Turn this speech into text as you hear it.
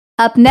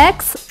Up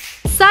next,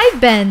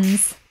 side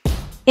bends.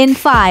 In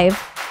 5,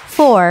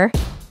 4,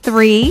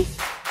 3,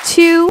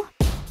 2,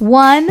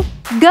 1,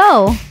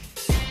 go!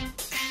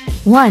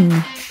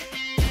 1,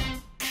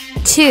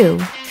 2,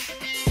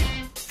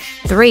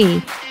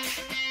 3,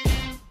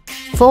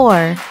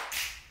 4,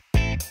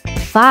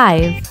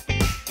 5,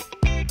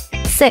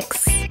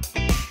 6,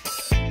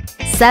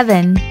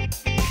 7,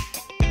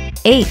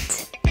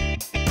 8,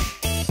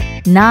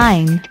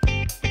 9,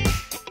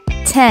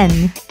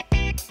 10,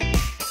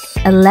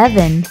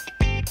 11,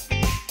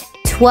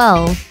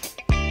 12.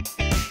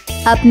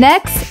 Up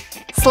next,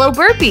 slow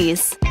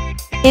burpees.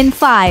 In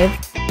 5,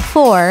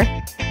 4,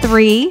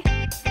 3,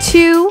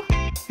 2,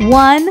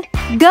 1,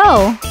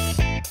 go!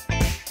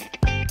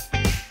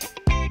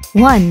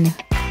 1,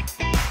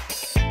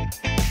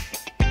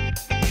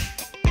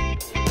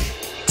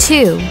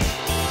 2,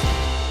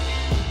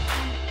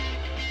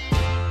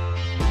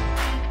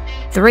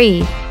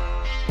 3,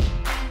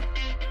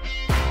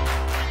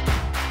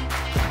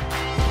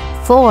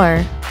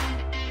 4,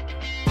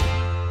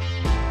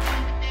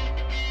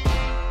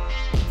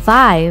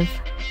 5,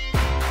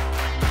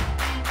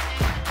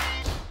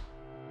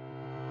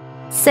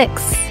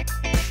 6,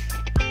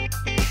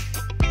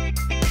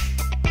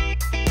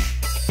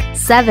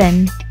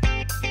 7,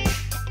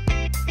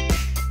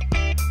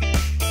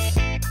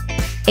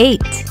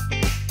 8,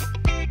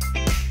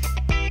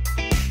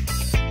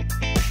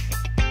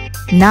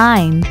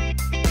 9,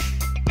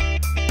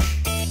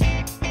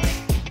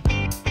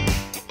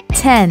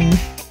 10.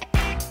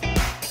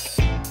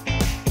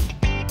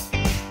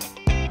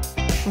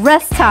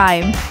 Rest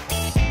time.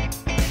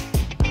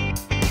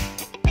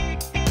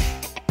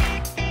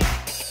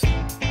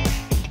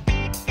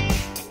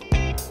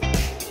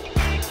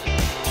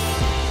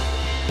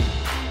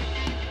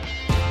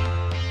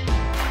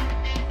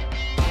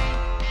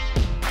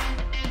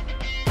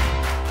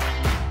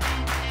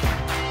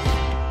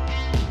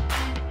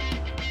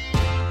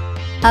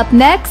 Up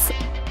next,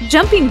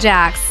 jumping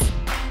jacks.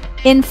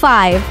 In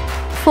 5,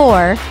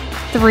 4,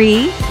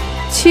 3,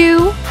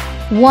 2,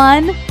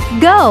 1,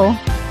 go!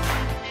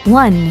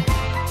 1,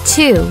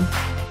 2,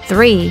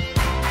 3,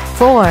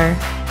 4,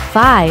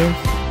 5,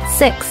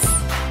 6,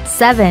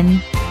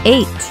 7,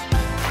 8,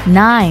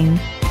 9,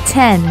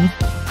 10.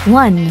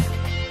 1,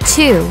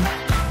 2,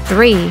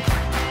 3,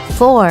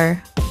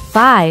 4,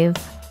 5,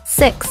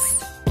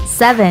 6,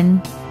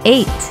 7,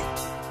 8,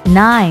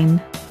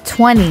 9,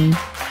 20.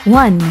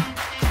 1,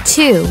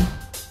 2,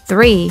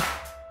 3,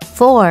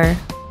 4,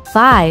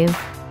 5,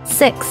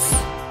 6,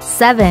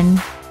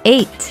 7,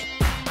 8,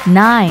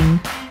 9,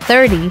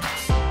 30.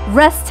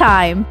 Rest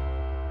time.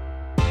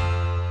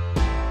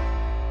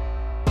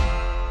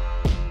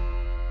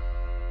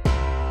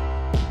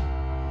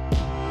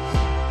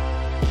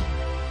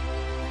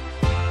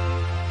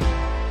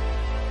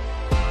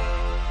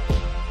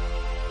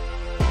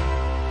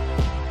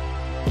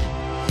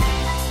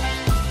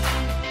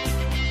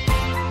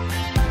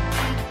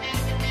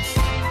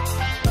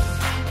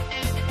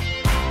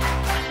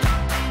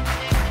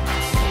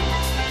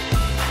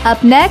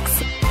 Up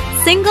next,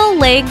 single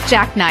leg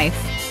jackknife.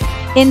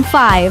 In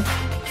 5,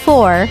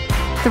 4,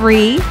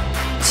 3,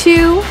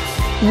 2,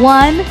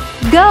 1,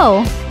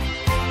 go!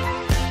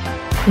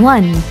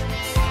 1,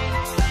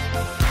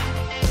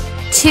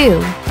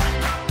 2,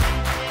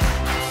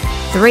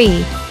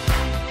 3,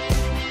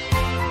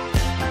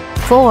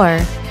 4,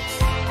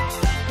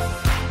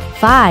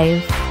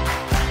 5,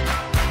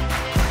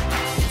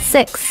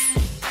 6,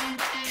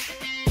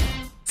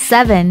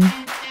 7,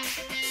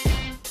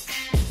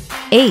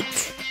 8,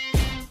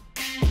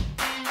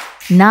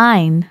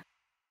 9,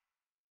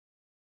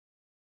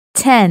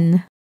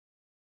 10,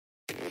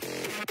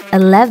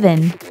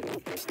 11,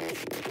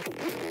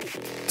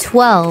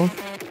 12,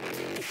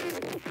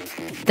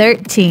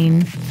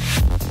 13,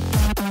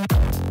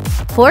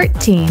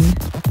 14,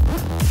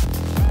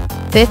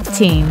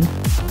 15,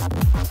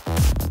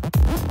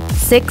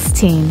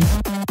 16,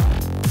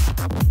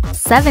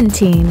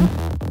 17,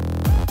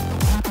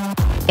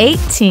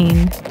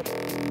 18,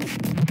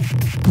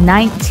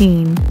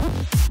 19,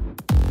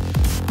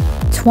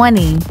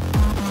 20.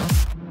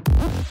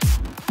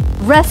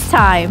 Rest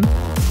time.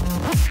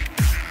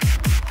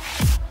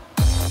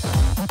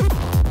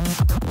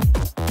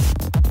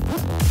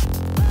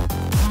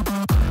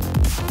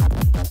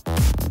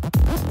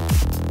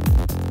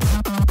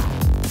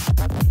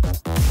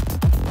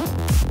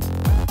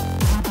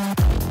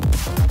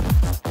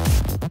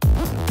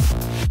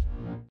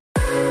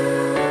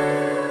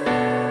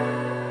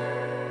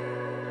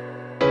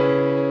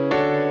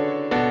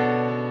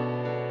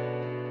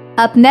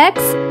 Up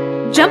next,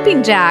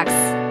 jumping jacks.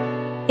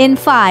 In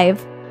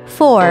 5,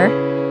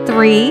 4,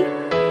 3,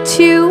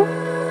 2,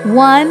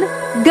 1,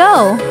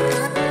 go!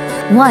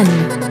 1,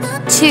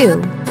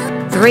 2,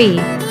 3,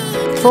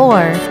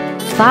 4,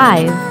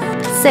 5,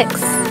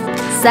 6,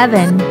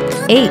 7,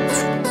 8,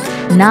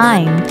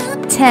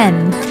 9,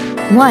 10.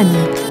 1,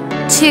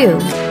 2,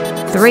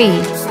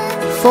 3,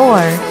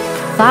 4,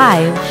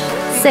 5,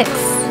 6,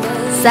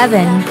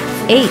 7,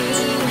 8,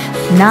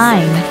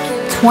 9,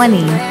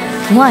 20.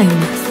 1,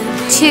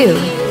 2,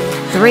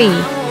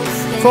 3,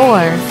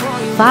 4,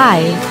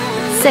 5,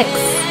 6,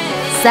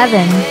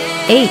 7,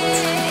 8,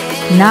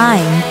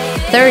 9,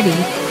 30.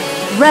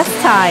 Rest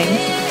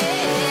time.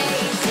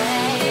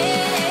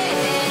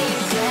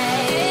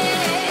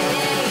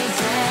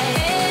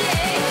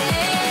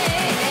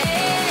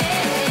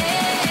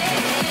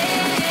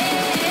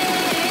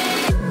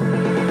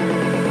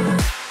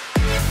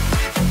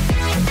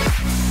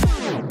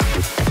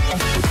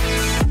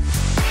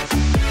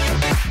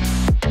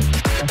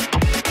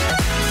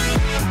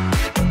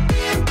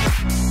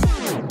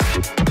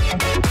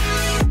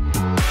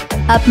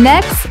 Up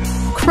next,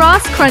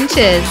 cross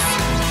crunches.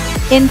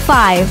 In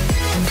 5,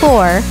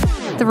 4,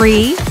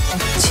 3,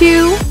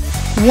 2,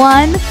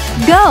 1,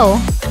 go!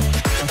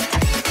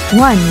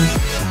 1,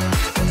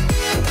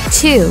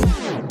 2,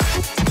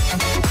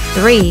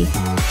 3,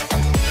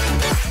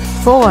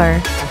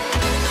 4,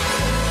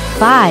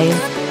 5,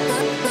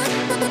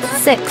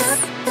 6,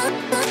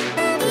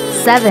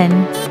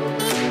 7,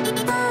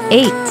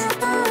 8,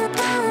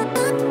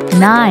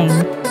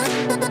 9,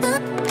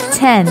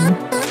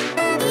 10,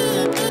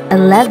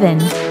 11,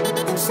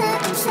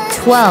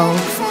 12,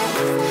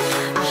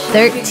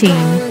 13,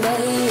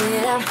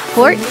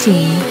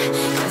 14.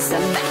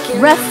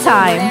 Rest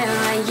time.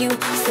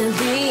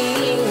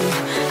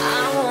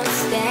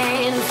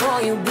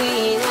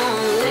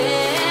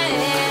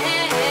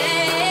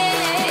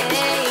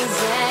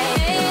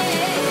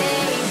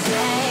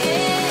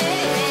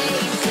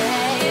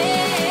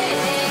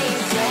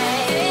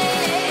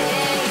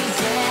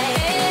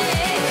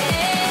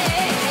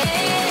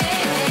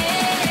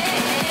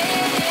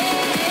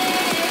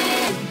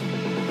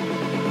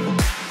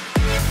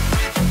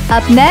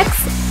 Up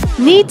next,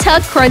 knee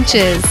tuck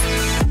crunches.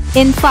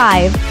 In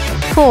 5,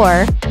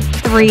 4,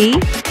 3,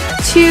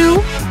 2,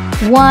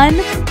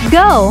 1,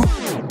 go!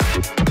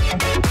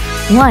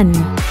 1,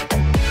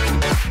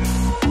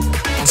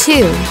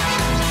 2,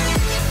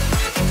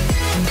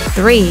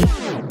 3,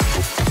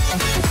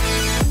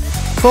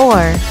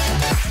 4,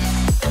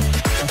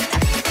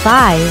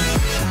 5,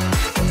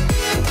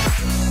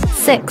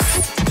 6,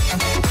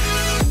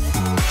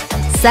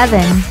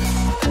 7,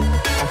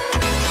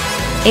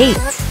 8,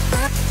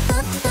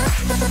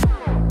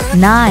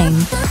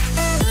 9,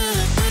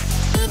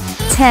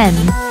 10,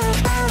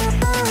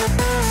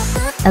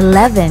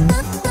 11,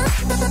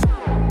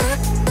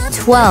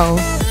 12,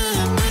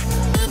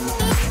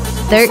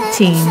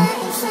 13,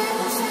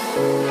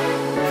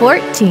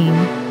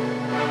 14,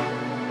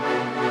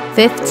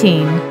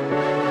 15.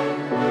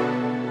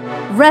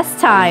 Rest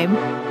time.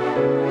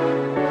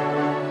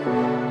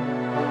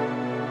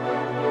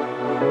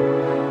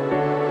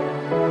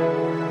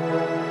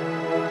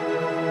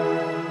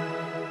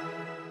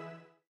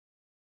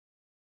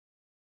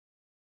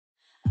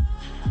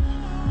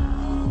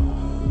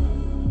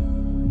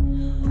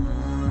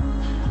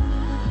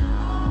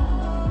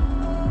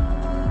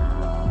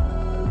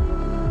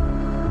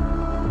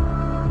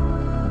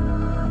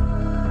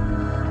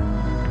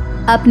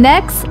 Up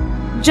next,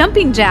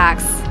 jumping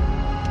jacks.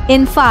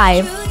 In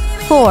 5,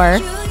 4,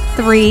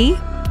 3,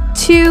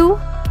 2,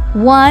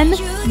 1,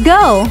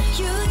 go!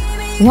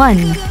 1,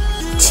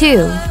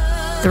 2,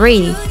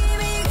 3,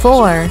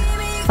 4,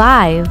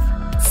 5,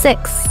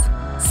 6,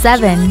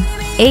 7,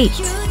 8,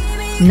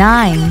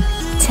 9,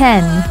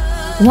 10.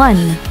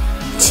 1,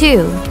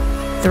 2,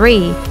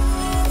 3,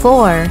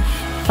 4,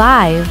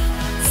 5,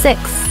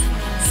 6,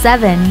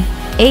 7,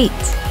 8,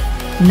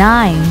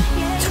 9,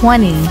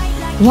 20.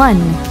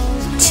 1,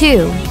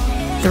 2,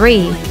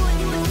 3,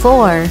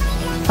 4,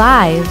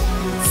 5,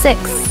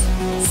 6,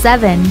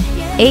 7,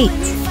 8,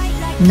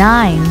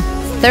 9,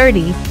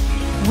 30.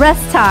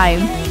 Rest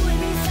time.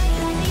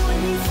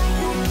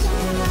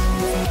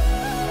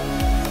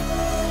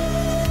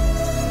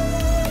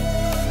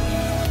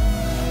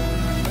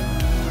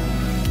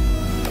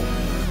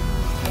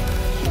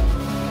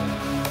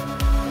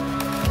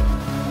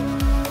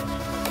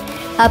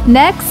 Up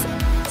next,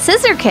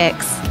 scissor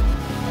kicks.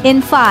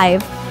 In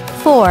 5,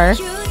 4,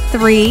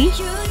 3,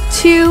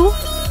 2,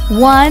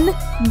 1,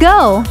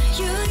 go!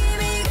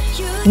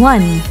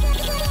 1,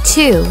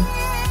 2,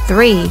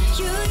 3,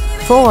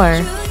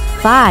 4,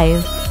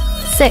 5,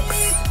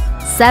 6,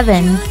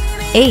 7,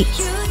 8,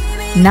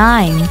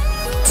 9,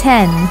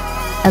 10,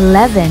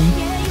 11,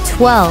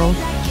 12,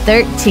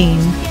 13,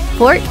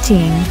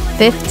 14,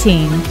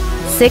 15,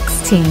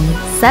 16,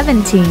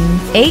 17,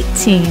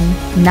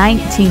 18,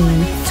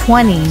 19,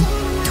 20,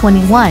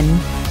 21,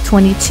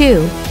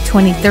 22,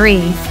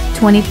 23,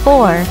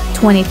 24,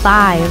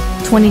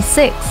 25,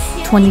 26,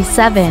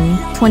 27,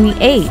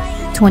 28,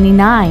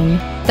 29,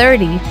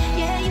 30.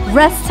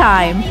 Rest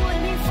time.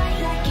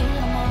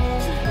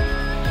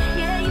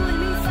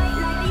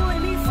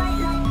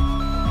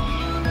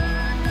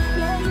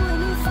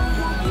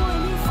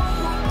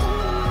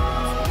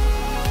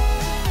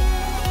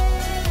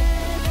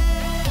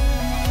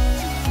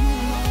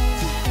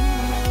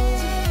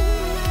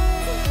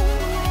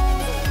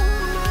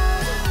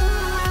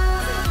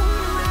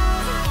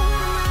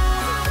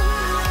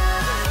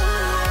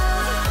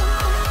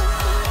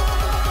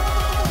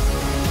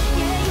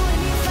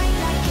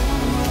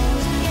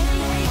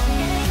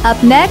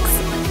 Up next,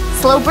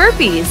 slow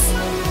burpees.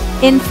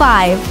 In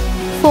 5,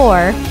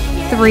 4,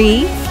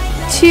 3,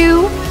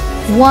 2,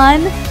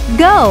 1,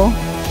 go!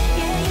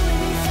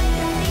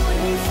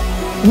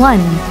 1,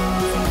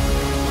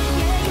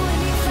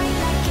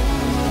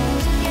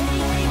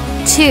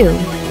 2,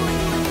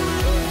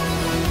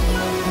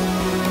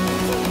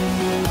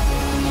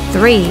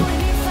 3,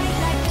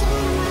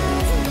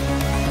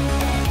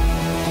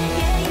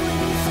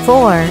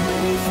 4,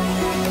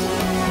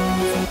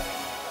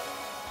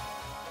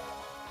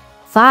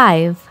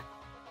 5,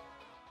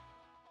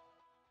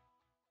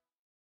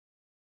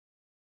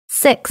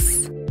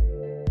 6,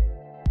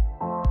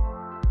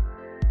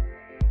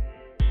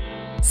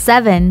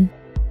 7,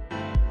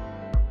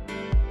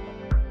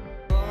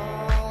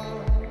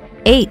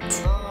 8,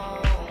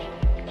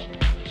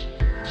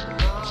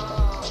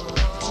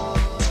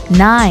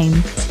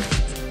 9,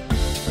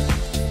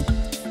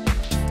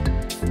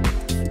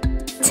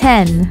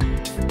 10.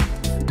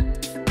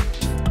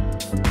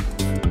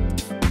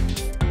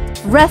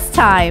 Rest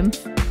time.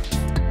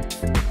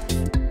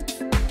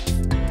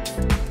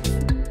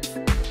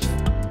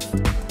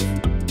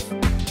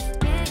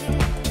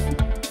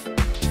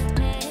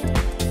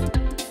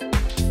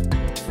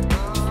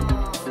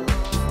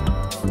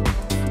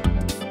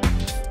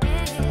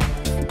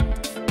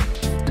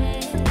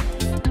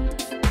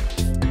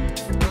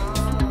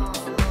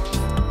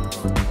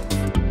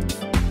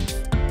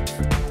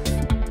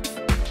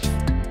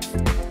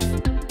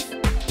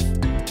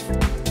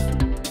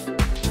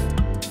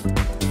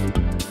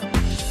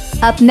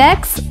 Up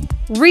next,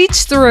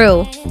 reach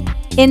through.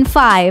 In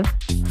 5,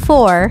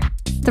 4,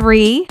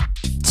 3,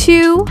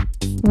 2,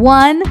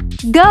 1,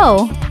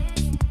 go!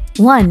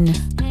 1,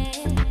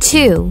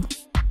 2,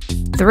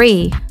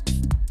 3,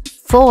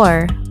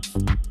 4,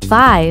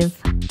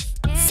 5,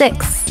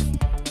 6,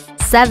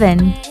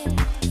 7,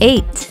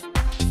 8,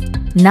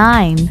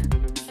 9,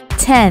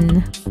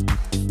 10,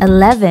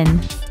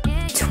 11,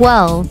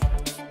 12,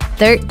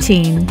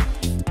 13,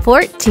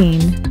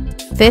 14,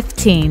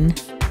 15,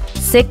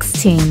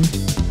 16,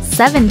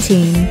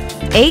 17,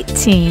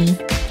 18,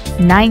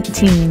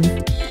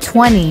 19,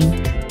 20.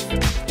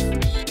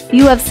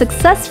 You have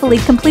successfully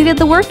completed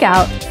the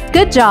workout.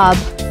 Good job!